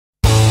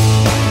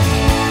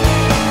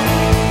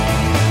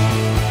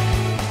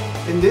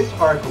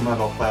Oracle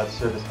Mobile Cloud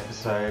Service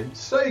episode,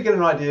 so you get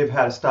an idea of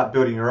how to start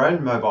building your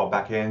own mobile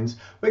backends,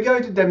 we're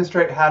going to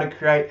demonstrate how to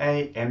create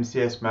a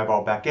MCS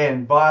mobile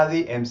backend via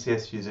the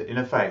MCS User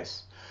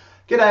Interface.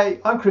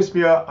 G'day, I'm Chris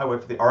Muir, I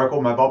work for the Oracle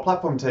Mobile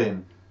Platform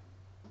team.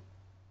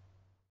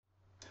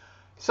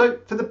 So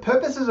for the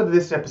purposes of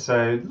this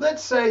episode,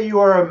 let's say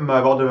you are a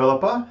mobile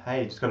developer,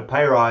 hey, you just got a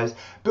pay rise,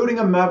 building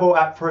a mobile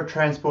app for a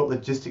transport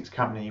logistics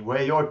company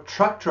where your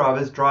truck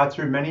drivers drive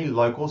through many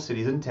local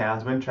cities and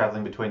towns when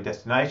traveling between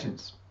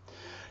destinations.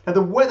 Now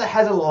the weather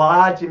has a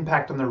large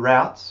impact on the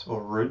routes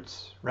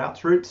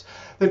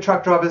the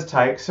truck drivers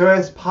take, so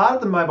as part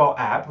of the mobile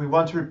app we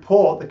want to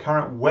report the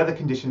current weather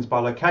conditions by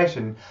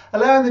location,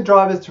 allowing the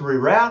drivers to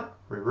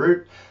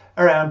reroute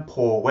around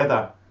poor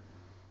weather.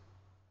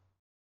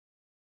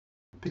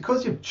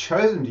 Because you've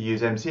chosen to use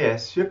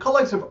MCS, your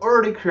colleagues have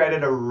already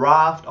created a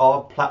raft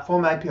of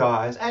platform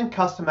APIs and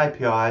custom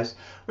APIs,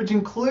 which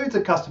includes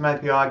a custom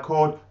API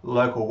called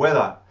Local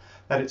Weather,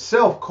 that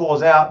itself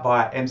calls out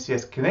via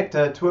MCS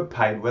connector to a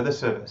paid weather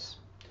service.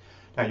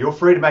 Now you're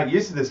free to make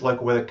use of this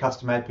Local Weather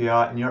custom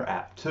API in your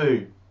app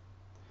too.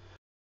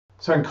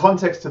 So in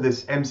context to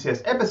this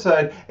MCS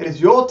episode, it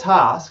is your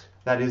task,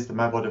 that is the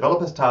mobile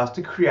developer's task,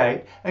 to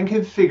create and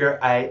configure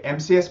a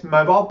MCS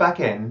mobile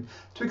backend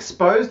to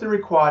expose the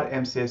required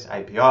MCS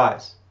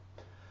APIs.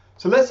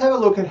 So let's have a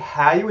look at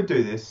how you would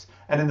do this,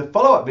 and in the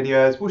follow-up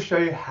videos we'll show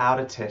you how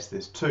to test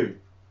this too.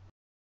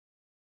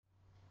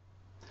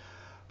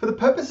 For the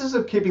purposes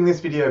of keeping this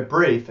video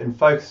brief and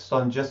focused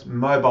on just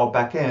mobile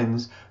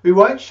backends, we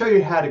won't show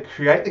you how to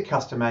create the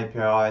custom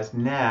APIs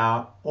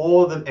now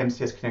or the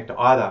MCS connector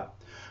either.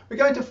 We're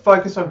going to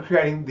focus on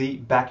creating the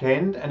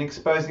backend and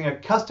exposing a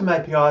custom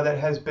API that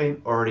has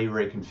been already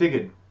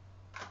reconfigured.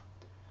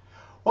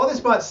 While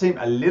this might seem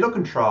a little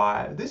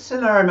contrived, this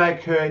scenario may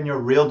occur in your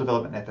real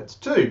development efforts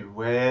too,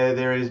 where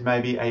there is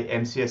maybe a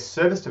MCS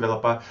service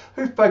developer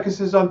who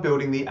focuses on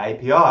building the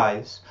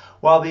APIs,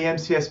 while the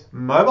MCS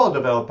mobile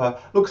developer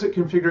looks at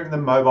configuring the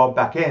mobile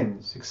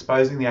backends,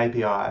 exposing the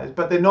APIs,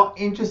 but they're not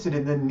interested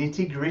in the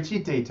nitty-gritty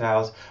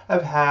details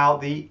of how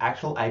the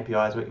actual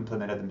APIs were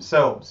implemented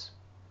themselves.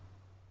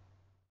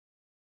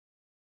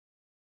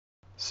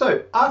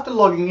 So after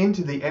logging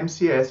into the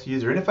MCS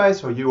User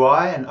Interface or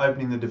UI and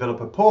opening the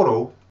developer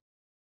portal,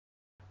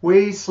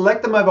 we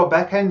select the Mobile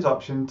Backends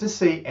option to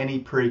see any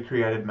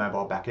pre-created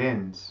mobile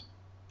backends.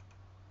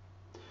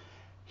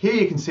 Here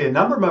you can see a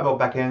number of mobile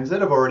backends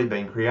that have already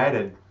been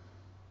created.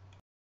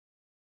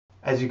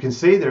 As you can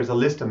see, there is a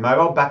list of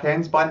mobile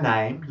backends by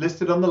name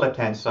listed on the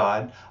left-hand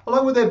side,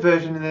 along with their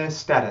version and their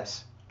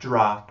status,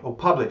 draft or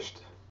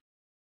published.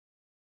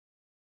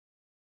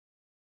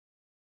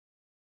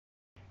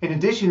 In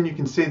addition, you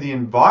can see the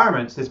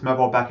environments this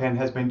mobile backend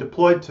has been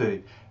deployed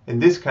to, in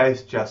this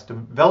case just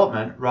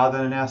development rather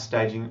than our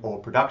staging or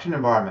production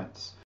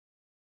environments,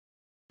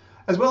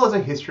 as well as a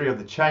history of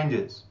the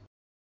changes.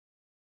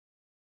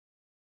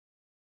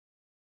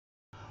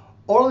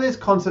 All of these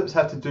concepts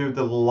have to do with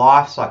the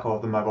life cycle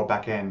of the mobile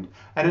backend,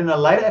 and in a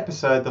later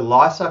episode the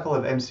life cycle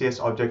of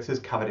MCS objects is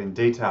covered in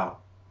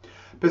detail.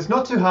 But it's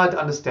not too hard to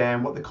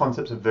understand what the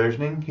concepts of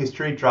versioning,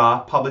 history,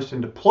 draft, published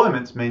and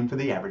deployments mean for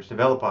the average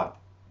developer.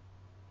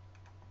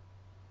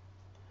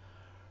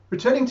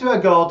 Returning to our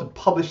goal to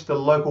publish the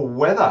Local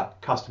Weather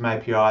custom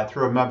API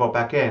through a mobile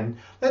backend,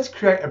 let's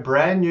create a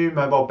brand new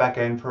mobile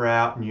backend for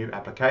our new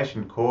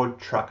application called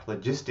Truck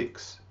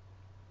Logistics.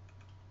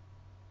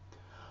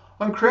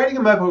 On creating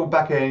a mobile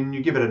backend,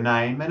 you give it a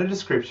name and a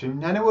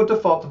description, and it will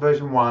default to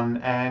version 1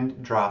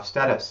 and draft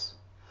status.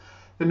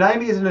 The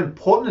name is an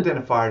important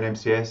identifier in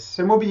MCS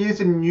and will be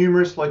used in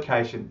numerous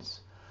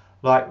locations.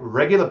 Like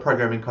regular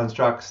programming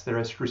constructs, there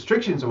are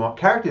restrictions on what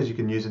characters you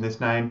can use in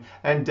this name,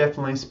 and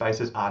definitely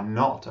spaces are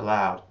not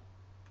allowed.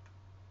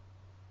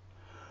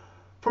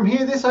 From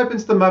here, this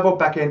opens the mobile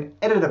backend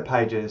editor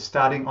pages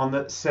starting on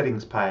the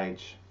settings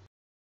page.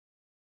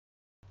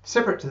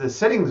 Separate to the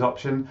settings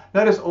option,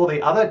 notice all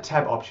the other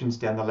tab options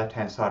down the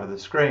left-hand side of the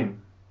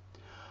screen.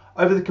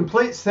 Over the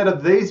complete set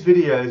of these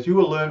videos, you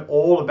will learn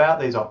all about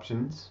these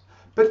options.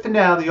 But for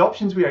now, the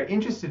options we are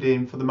interested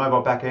in for the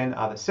mobile backend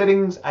are the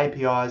settings,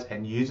 APIs,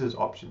 and users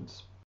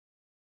options.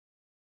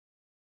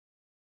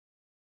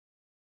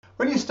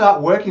 When you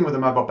start working with a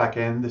mobile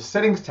backend, the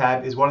settings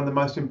tab is one of the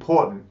most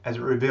important, as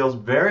it reveals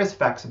various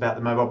facts about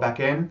the mobile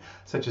backend,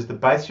 such as the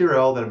base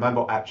URL that a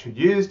mobile app should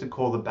use to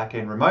call the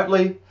backend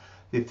remotely,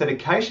 the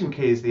authentication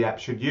keys the app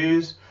should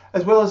use,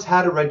 as well as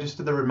how to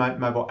register the remote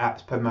mobile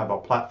apps per mobile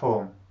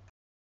platform.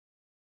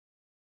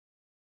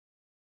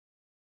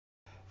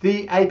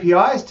 The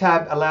APIs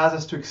tab allows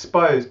us to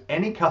expose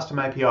any custom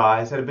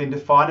APIs that have been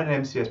defined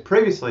in MCS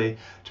previously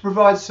to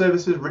provide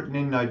services written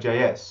in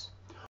Node.js.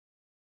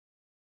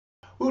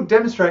 We'll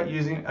demonstrate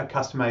using a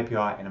custom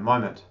API in a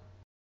moment.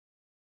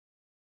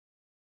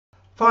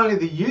 Finally,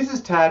 the Users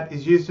tab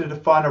is used to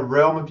define a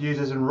realm of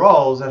users and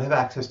roles that have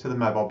access to the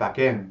mobile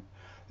backend.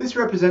 This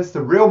represents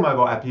the real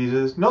mobile app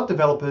users, not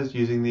developers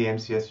using the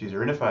MCS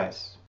User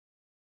Interface.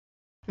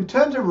 In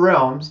terms of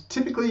realms,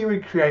 typically you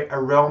would create a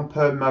realm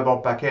per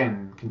mobile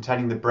backend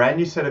containing the brand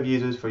new set of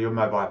users for your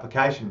mobile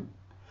application.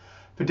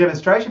 For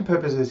demonstration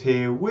purposes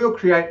here, we'll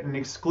create an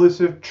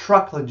exclusive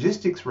truck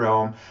logistics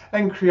realm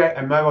and create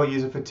a mobile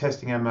user for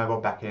testing our mobile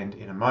backend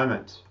in a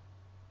moment.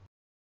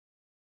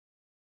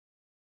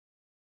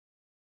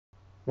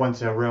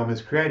 Once our realm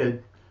is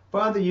created,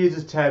 via the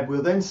Users tab,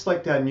 we'll then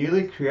select our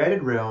newly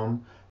created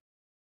realm.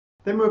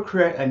 Then we'll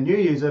create a new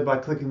user by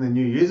clicking the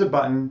New User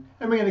button,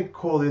 and we're going to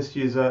call this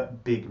user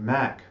Big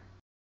Mac.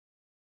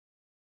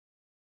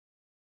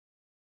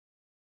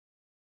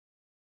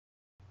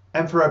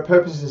 And for our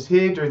purposes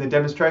here during the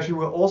demonstration,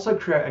 we'll also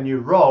create a new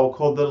role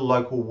called the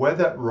Local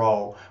Weather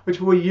role,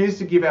 which we'll use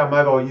to give our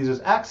mobile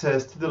users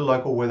access to the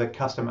Local Weather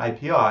Custom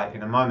API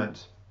in a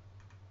moment.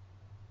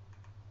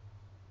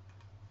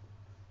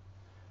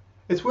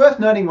 It's worth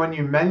noting when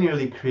you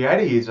manually create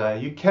a user,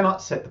 you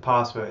cannot set the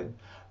password.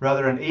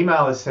 Rather, an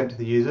email is sent to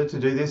the user to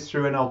do this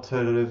through an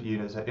alternative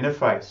user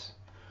interface.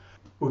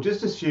 We'll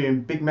just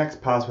assume Big Mac's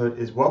password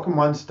is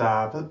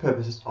welcome1star for the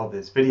purposes of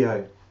this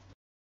video.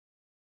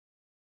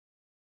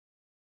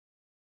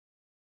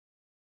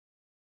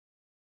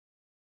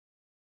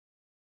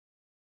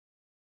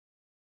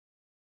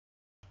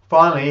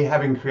 Finally,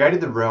 having created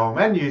the realm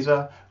and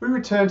user, we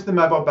return to the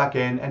mobile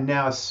backend and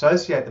now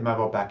associate the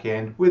mobile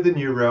backend with the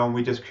new realm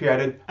we just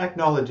created,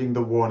 acknowledging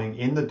the warning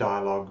in the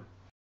dialog.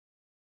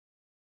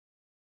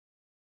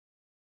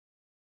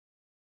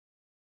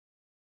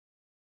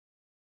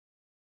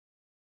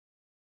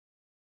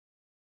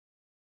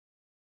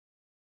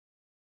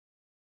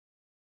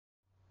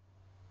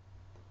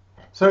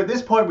 So at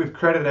this point, we've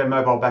created our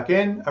mobile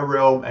backend, a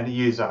realm, and a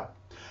user.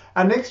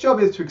 Our next job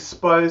is to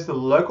expose the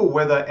local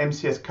weather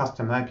MCS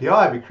custom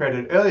API we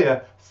created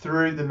earlier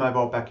through the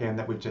mobile backend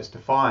that we've just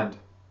defined.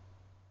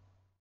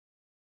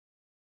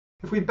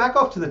 If we back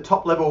off to the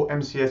top level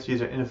MCS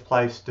User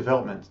Interface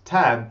Development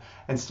tab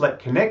and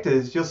select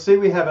connectors, you'll see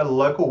we have a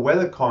local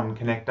weathercon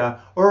connector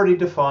already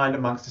defined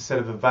amongst a set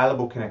of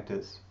available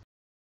connectors.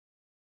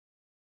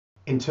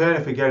 In turn,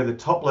 if we go to the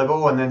top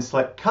level and then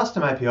select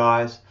custom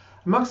APIs,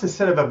 amongst a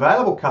set of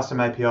available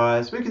custom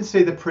APIs, we can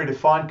see the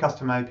predefined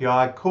custom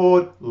API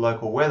called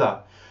Local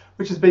Weather,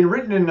 which has been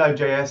written in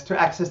Node.js to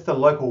access the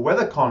Local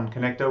WeatherCon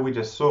connector we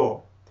just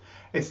saw.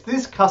 It's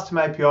this custom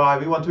API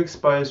we want to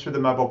expose through the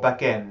mobile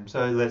backend,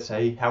 so let's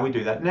see how we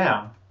do that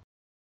now.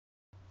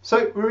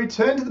 So we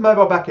return to the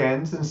mobile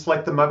backends and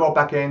select the mobile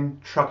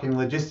backend trucking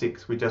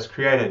logistics we just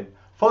created,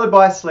 followed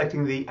by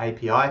selecting the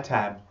API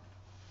tab.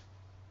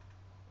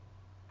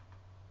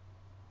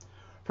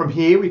 From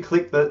here, we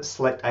click the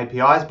Select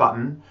APIs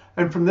button,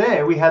 and from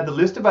there we have the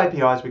list of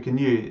APIs we can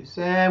use,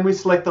 and we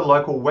select the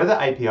local weather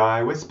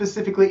API we're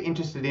specifically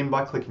interested in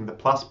by clicking the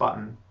plus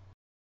button.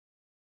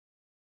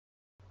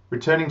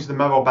 Returning to the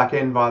mobile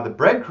backend via the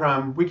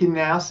breadcrumb, we can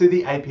now see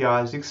the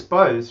APIs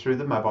exposed through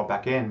the mobile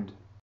backend.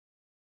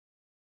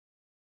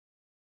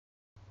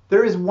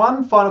 There is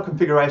one final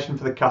configuration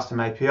for the custom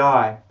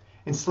API.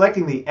 In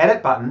selecting the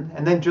Edit button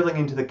and then drilling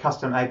into the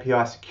Custom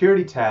API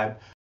Security tab,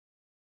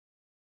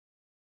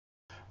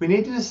 we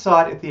need to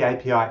decide if the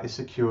API is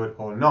secured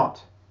or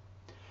not.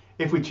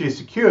 If we choose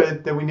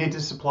secured, then we need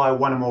to supply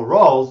one or more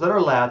roles that are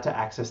allowed to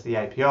access the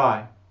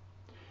API.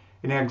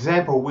 In our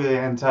example, we'll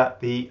enter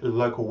the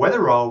local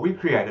weather role we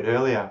created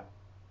earlier.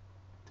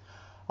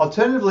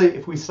 Alternatively,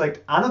 if we select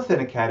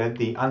unauthenticated,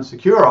 the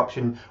unsecure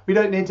option, we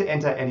don't need to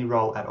enter any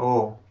role at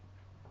all.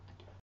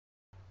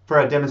 For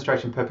our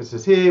demonstration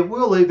purposes here,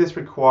 we'll leave this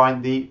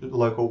requiring the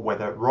local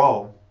weather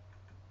role.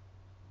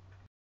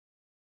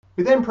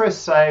 We then press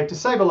save to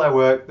save all our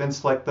work, then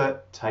select the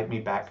Take Me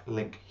Back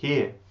link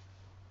here.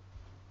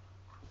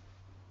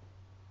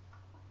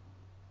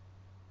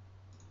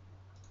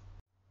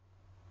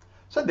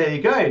 So there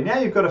you go. Now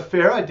you've got a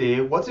fair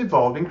idea what's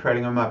involved in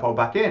creating a mobile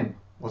backend.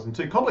 Wasn't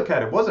too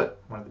complicated, was it?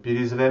 One of the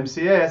beauties of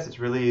MCS, it's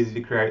really easy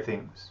to create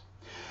things.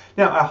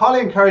 Now, I highly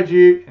encourage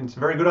you, and it's a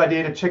very good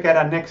idea, to check out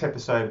our next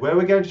episode where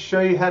we're going to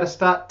show you how to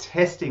start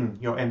testing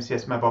your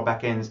MCS mobile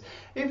backends,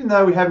 even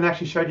though we haven't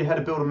actually showed you how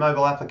to build a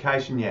mobile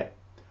application yet.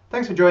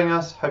 Thanks for joining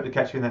us. Hope to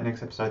catch you in that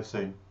next episode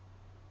soon.